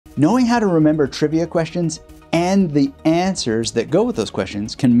Knowing how to remember trivia questions and the answers that go with those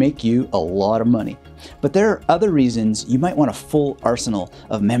questions can make you a lot of money. But there are other reasons you might want a full arsenal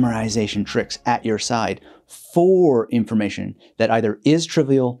of memorization tricks at your side for information that either is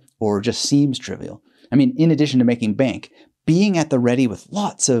trivial or just seems trivial. I mean, in addition to making bank, being at the ready with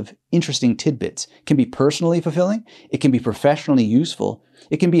lots of interesting tidbits can be personally fulfilling, it can be professionally useful,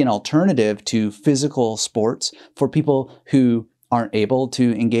 it can be an alternative to physical sports for people who aren't able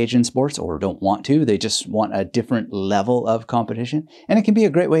to engage in sports or don't want to. They just want a different level of competition. And it can be a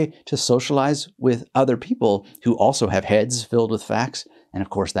great way to socialize with other people who also have heads filled with facts. And of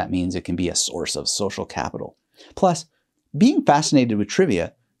course, that means it can be a source of social capital. Plus, being fascinated with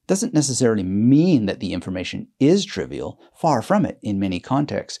trivia doesn't necessarily mean that the information is trivial. Far from it in many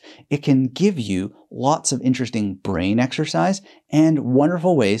contexts. It can give you lots of interesting brain exercise and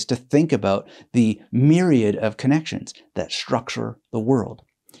wonderful ways to think about the myriad of connections that structure the world.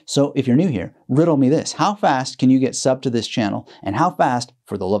 So if you're new here, riddle me this. How fast can you get subbed to this channel? And how fast,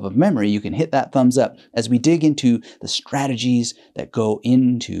 for the love of memory, you can hit that thumbs up as we dig into the strategies that go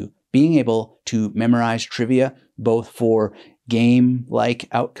into being able to memorize trivia, both for game-like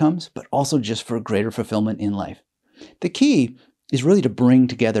outcomes, but also just for greater fulfillment in life. The key is really to bring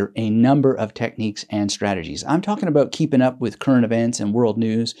together a number of techniques and strategies. I'm talking about keeping up with current events and world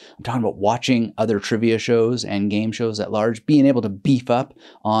news. I'm talking about watching other trivia shows and game shows at large, being able to beef up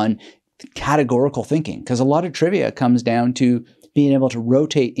on categorical thinking, because a lot of trivia comes down to being able to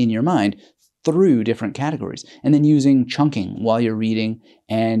rotate in your mind through different categories, and then using chunking while you're reading,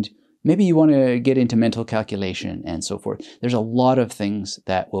 and maybe you want to get into mental calculation and so forth. There's a lot of things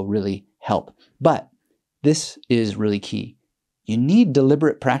that will really help. But this is really key. You need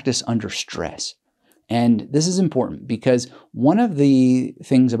deliberate practice under stress. And this is important because one of the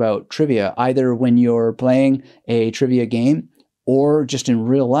things about trivia, either when you're playing a trivia game or just in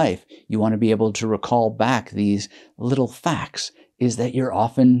real life, you want to be able to recall back these little facts, is that you're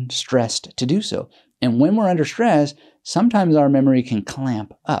often stressed to do so. And when we're under stress, sometimes our memory can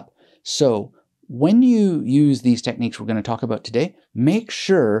clamp up. So when you use these techniques we're going to talk about today, make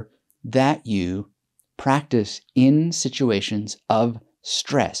sure that you practice in situations of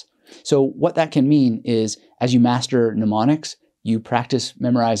stress. So what that can mean is, as you master mnemonics, you practice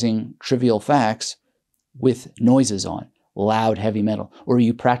memorizing trivial facts with noises on, loud heavy metal, or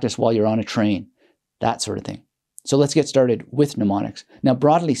you practice while you're on a train, that sort of thing. So let's get started with mnemonics. Now,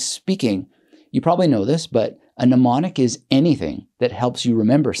 broadly speaking, you probably know this, but a mnemonic is anything that helps you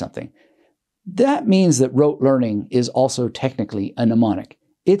remember something. That means that rote learning is also technically a mnemonic.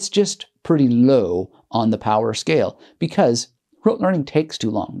 It's just pretty low on the power scale because rote learning takes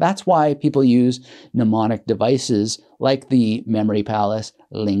too long. That's why people use mnemonic devices like the memory palace,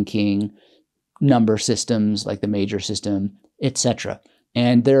 linking, number systems like the major system, etc.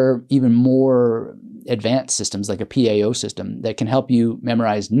 And there are even more advanced systems like a PAO system that can help you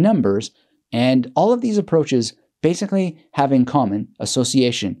memorize numbers. And all of these approaches basically have in common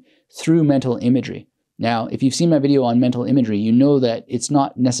association through mental imagery. Now, if you've seen my video on mental imagery, you know that it's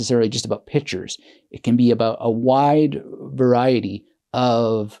not necessarily just about pictures. It can be about a wide variety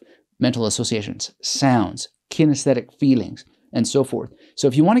of mental associations, sounds, kinesthetic feelings, and so forth. So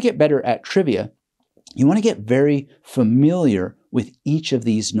if you want to get better at trivia, you want to get very familiar with each of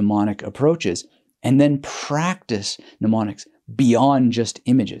these mnemonic approaches and then practice mnemonics beyond just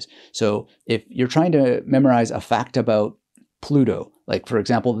images. So if you're trying to memorize a fact about Pluto, like for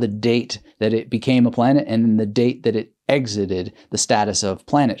example, the date that it became a planet and then the date that it exited the status of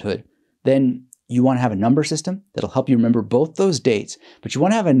planethood, then you want to have a number system that'll help you remember both those dates, but you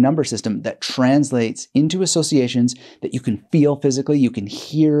want to have a number system that translates into associations that you can feel physically, you can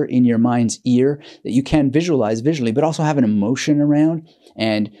hear in your mind's ear, that you can visualize visually, but also have an emotion around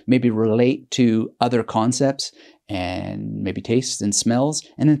and maybe relate to other concepts and maybe tastes and smells,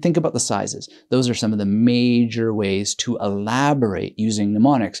 and then think about the sizes. Those are some of the major ways to elaborate using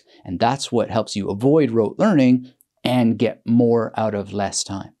mnemonics, and that's what helps you avoid rote learning and get more out of less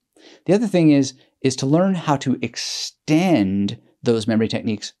time. The other thing is to learn how to extend those memory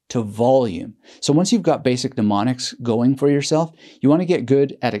techniques to volume. So once you've got basic mnemonics going for yourself, you want to get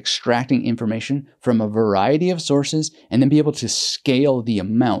good at extracting information from a variety of sources and then be able to scale the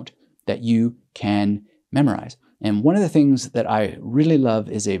amount that you can memorize. And one of the things that I really love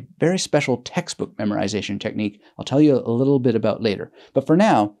is a very special textbook memorization technique I'll tell you a little bit about later. But for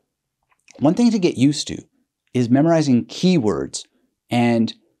now, one thing to get used to is memorizing keywords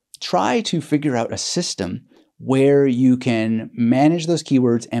and try to figure out a system where you can manage those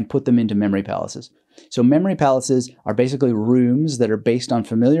keywords and put them into memory palaces. So memory palaces are basically rooms that are based on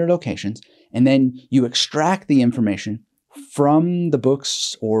familiar locations, and then you extract the information from the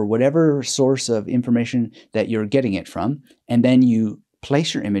books or whatever source of information that you're getting it from, and then you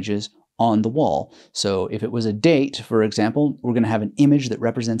place your images on the wall. So if it was a date, for example, we're going to have an image that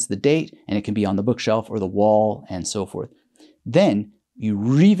represents the date, and it can be on the bookshelf or the wall and so forth. Then you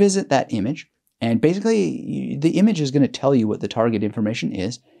revisit that image, and basically the image is going to tell you what the target information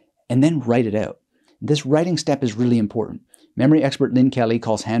is, and then write it out. This writing step is really important. Memory expert Lynn Kelly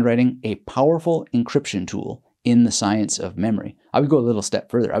calls handwriting a powerful encryption tool in the science of memory. I would go a little step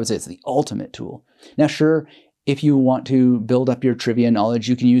further. I would say it's the ultimate tool. Now, sure, if you want to build up your trivia knowledge,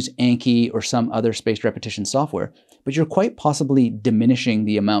 you can use Anki or some other spaced repetition software, but you're quite possibly diminishing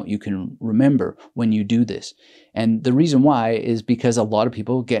the amount you can remember when you do this. And the reason why is because a lot of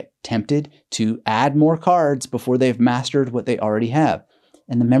people get tempted to add more cards before they've mastered what they already have.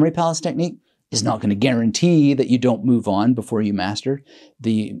 And the memory palace technique is not going to guarantee that you don't move on before you master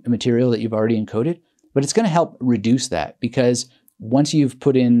the material that you've already encoded, but it's going to help reduce that, because once you've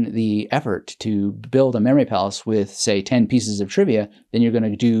put in the effort to build a memory palace with, say, 10 pieces of trivia, then you're going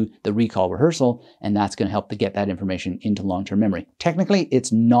to do the recall rehearsal, and that's going to help to get that information into long-term memory. Technically,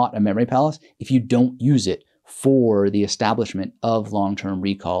 it's not a memory palace if you don't use it for the establishment of long-term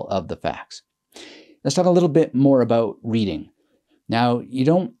recall of the facts. Let's talk a little bit more about reading. Now, you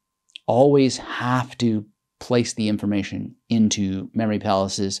don't always have to place the information into memory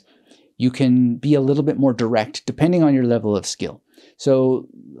palaces. You can be a little bit more direct depending on your level of skill. So,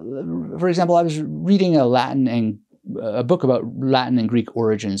 for example, I was reading a book about Latin and Greek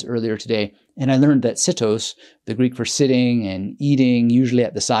origins earlier today, and I learned that sitos, the Greek for sitting and eating, usually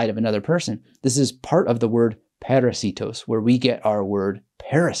at the side of another person, this is part of the word parasitos, where we get our word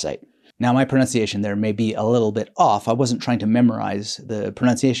parasite. Now, my pronunciation there may be a little bit off. I wasn't trying to memorize the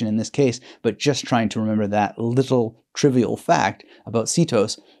pronunciation in this case, but just trying to remember that little trivial fact about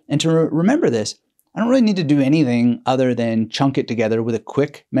sitos. And to remember this, I don't really need to do anything other than chunk it together with a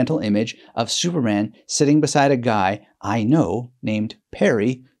quick mental image of Superman sitting beside a guy I know named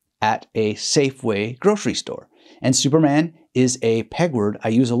Perry at a Safeway grocery store. And Superman is a peg word I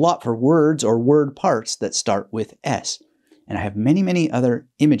use a lot for words or word parts that start with S. And I have many, many other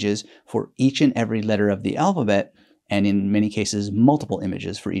images for each and every letter of the alphabet, and in many cases, multiple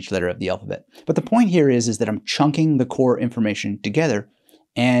images for each letter of the alphabet. But the point here is that I'm chunking the core information together,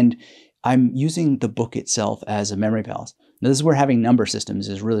 and I'm using the book itself as a memory palace. Now, this is where having number systems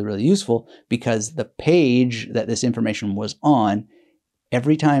is really, really useful, because the page that this information was on,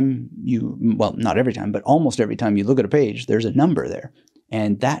 every time you, well, not every time, but almost every time you look at a page, there's a number there.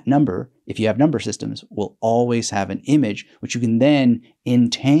 And that number, if you have number systems, will always have an image, which you can then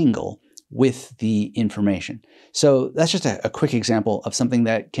entangle with the information. So that's just a quick example of something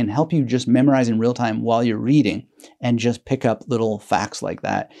that can help you just memorize in real time while you're reading, and just pick up little facts like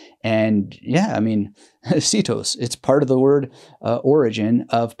that. And yeah, I mean, cetos, it's part of the word origin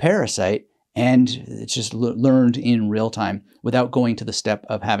of parasite, and it's just learned in real time without going to the step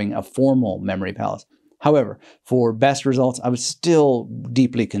of having a formal memory palace. However, for best results, I would still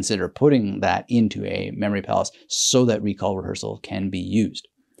deeply consider putting that into a memory palace so that recall rehearsal can be used.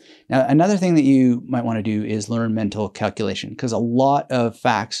 Now, another thing that you might want to do is learn mental calculation, because a lot of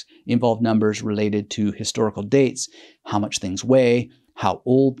facts involve numbers related to historical dates, how much things weigh, how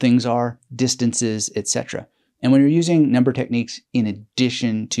old things are, distances, etc. And when you're using number techniques in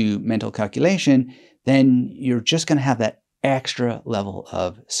addition to mental calculation, then you're just going to have that extra level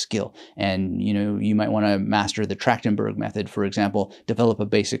of skill. And, you might want to master the Trachtenberg method, for example, develop a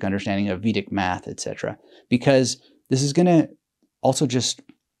basic understanding of Vedic math, etc. Because this is going to also just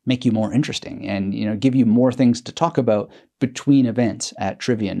make you more interesting and, give you more things to talk about between events at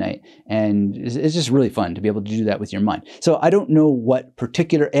trivia night. And it's just really fun to be able to do that with your mind. So I don't know what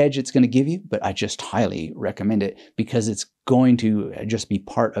particular edge it's going to give you, but I just highly recommend it, because it's going to just be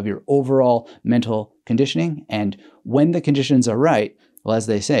part of your overall mental conditioning. And when the conditions are right, well, as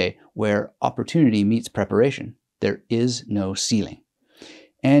they say, where opportunity meets preparation, there is no ceiling.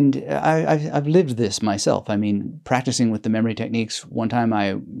 And I've lived this myself. I mean, practicing with the memory techniques, one time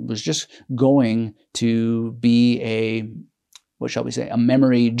I was just going to be a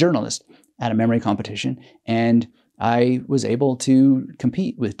memory journalist at a memory competition. And I was able to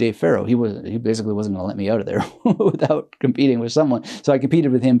compete with Dave Farrow. He basically wasn't going to let me out of there without competing with someone. So I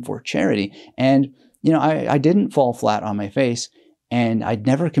competed with him for charity. And, I didn't fall flat on my face. And I'd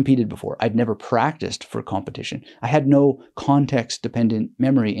never competed before. I'd never practiced for competition. I had no context-dependent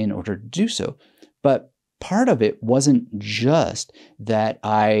memory in order to do so. But part of it wasn't just that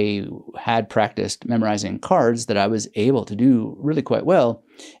I had practiced memorizing cards that I was able to do really quite well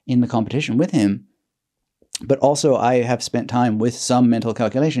in the competition with him. But also I have spent time with some mental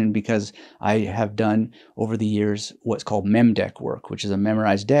calculation because I have done over the years what's called mem deck work, which is a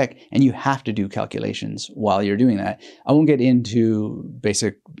memorized deck, and you have to do calculations while you're doing that. I won't get into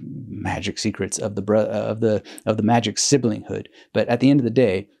basic magic secrets of the magic siblinghood, but at the end of the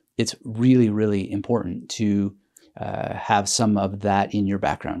day, it's really, really important to have some of that in your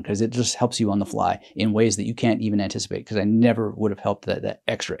background, because it just helps you on the fly in ways that you can't even anticipate. Because I never would have helped that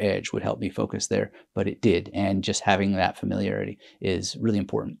extra edge would help me focus there, but it did. And just having that familiarity is really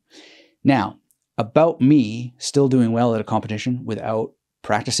important. Now, about me still doing well at a competition without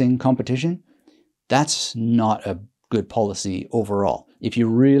practicing competition, that's not a good policy overall. If you're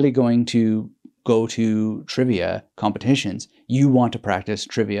really going to go to trivia competitions, you want to practice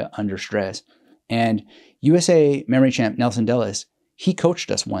trivia under stress. And USA memory champ Nelson Dellis, he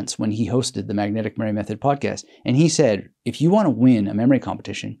coached us once when he hosted the Magnetic Memory Method podcast. And he said, if you want to win a memory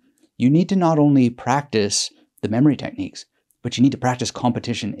competition, you need to not only practice the memory techniques, but you need to practice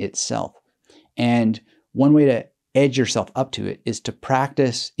competition itself. And one way to edge yourself up to it is to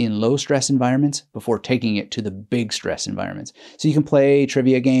practice in low stress environments before taking it to the big stress environments. So you can play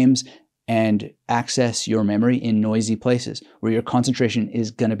trivia games and access your memory in noisy places where your concentration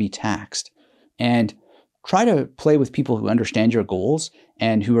is going to be taxed. And try to play with people who understand your goals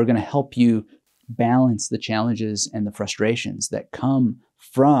and who are going to help you balance the challenges and the frustrations that come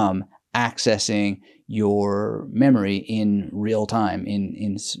from accessing your memory in real time,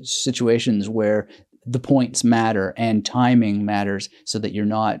 in situations where the points matter and timing matters, so that you're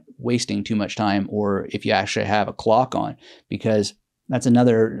not wasting too much time, or if you actually have a clock on. Because that's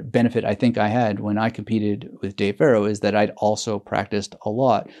another benefit I think I had when I competed with Dave Farrow, is that I'd also practiced a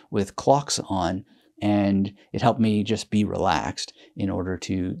lot with clocks on, and it helped me just be relaxed in order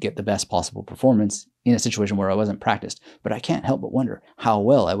to get the best possible performance in a situation where I wasn't practiced. But I can't help but wonder how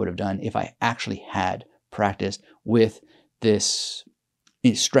well I would have done if I actually had practiced with this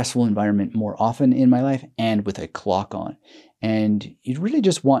stressful environment more often in my life and with a clock on. And you really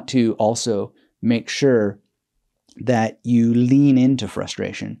just want to also make sure that you lean into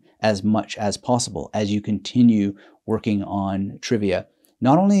frustration as much as possible as you continue working on trivia,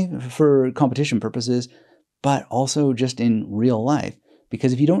 not only for competition purposes, but also just in real life.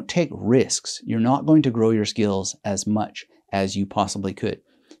 Because if you don't take risks, you're not going to grow your skills as much as you possibly could.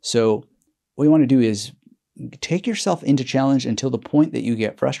 So what you want to do is take yourself into challenge until the point that you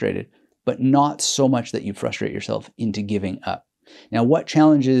get frustrated, but not so much that you frustrate yourself into giving up. Now, what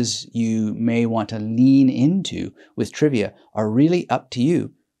challenges you may want to lean into with trivia are really up to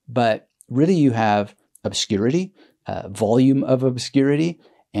you, but really you have obscurity, volume of obscurity,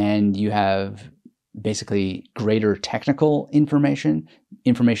 and you have basically greater technical information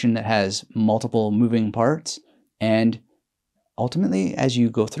that has multiple moving parts. And ultimately, as you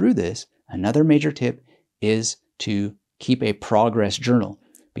go through this, another major tip is to keep a progress journal,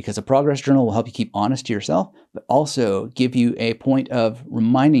 because a progress journal will help you keep honest to yourself, but also give you a point of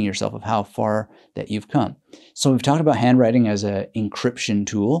reminding yourself of how far that you've come. So we've talked about handwriting as an encryption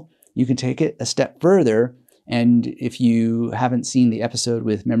tool. You can take it a step further. And if you haven't seen the episode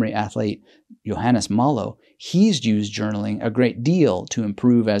with memory athlete Johannes Malo, he's used journaling a great deal to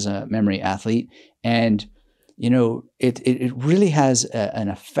improve as a memory athlete. And it really has an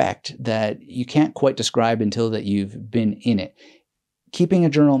effect that you can't quite describe until that you've been in it. Keeping a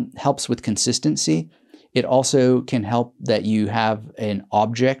journal helps with consistency. It also can help that you have an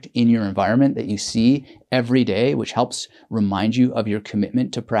object in your environment that you see every day, which helps remind you of your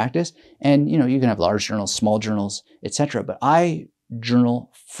commitment to practice. And you can have large journals, small journals, etc. But I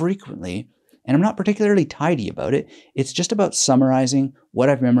journal frequently, and I'm not particularly tidy about it. It's just about summarizing what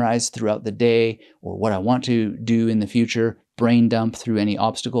I've memorized throughout the day or what I want to do in the future, brain dump through any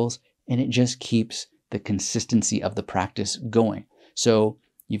obstacles, and it just keeps the consistency of the practice going. So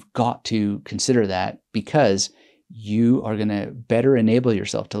you've got to consider that, because you are going to better enable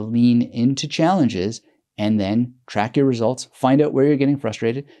yourself to lean into challenges and then track your results, find out where you're getting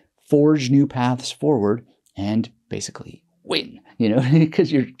frustrated, forge new paths forward, and basically win,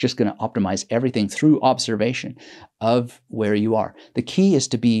 because you're just going to optimize everything through observation of where you are. The key is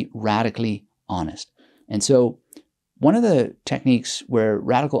to be radically honest. And so one of the techniques where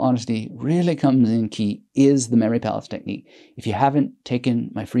radical honesty really comes in key is the memory palace technique. If you haven't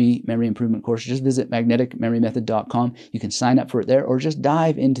taken my free memory improvement course, just visit magneticmemorymethod.com. You can sign up for it there, or just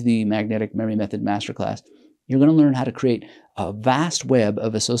dive into the Magnetic Memory Method Masterclass. You're going to learn how to create a vast web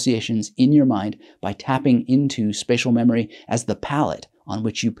of associations in your mind by tapping into spatial memory as the palette on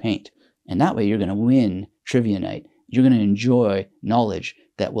which you paint. And that way you're going to win trivia night. You're going to enjoy knowledge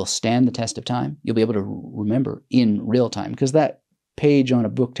that will stand the test of time. You'll be able to remember in real time, because that page on a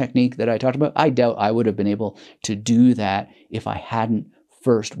book technique that I talked about, I doubt I would have been able to do that if I hadn't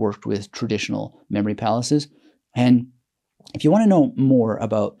first worked with traditional memory palaces. And if you want to know more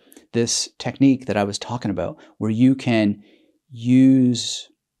about this technique that I was talking about, where you can use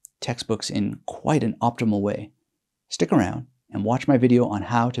textbooks in quite an optimal way, stick around and watch my video on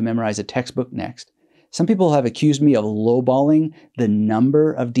how to memorize a textbook next. Some people have accused me of lowballing the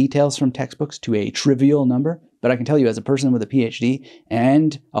number of details from textbooks to a trivial number, but I can tell you, as a person with a PhD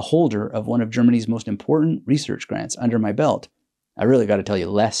and a holder of one of Germany's most important research grants under my belt, I really got to tell you,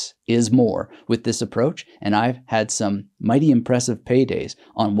 less is more with this approach, and I've had some mighty impressive paydays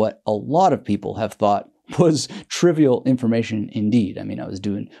on what a lot of people have thought was trivial information indeed. I mean, I was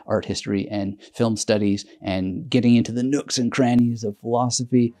doing art history and film studies and getting into the nooks and crannies of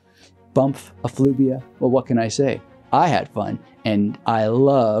philosophy. Bumph effluvia. Well, what can I say? I had fun, and I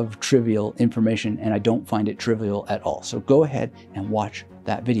love trivial information, and I don't find it trivial at all. So go ahead and watch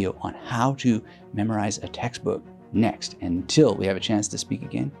that video on how to memorize a textbook next. And until we have a chance to speak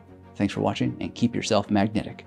again, thanks for watching, and keep yourself magnetic.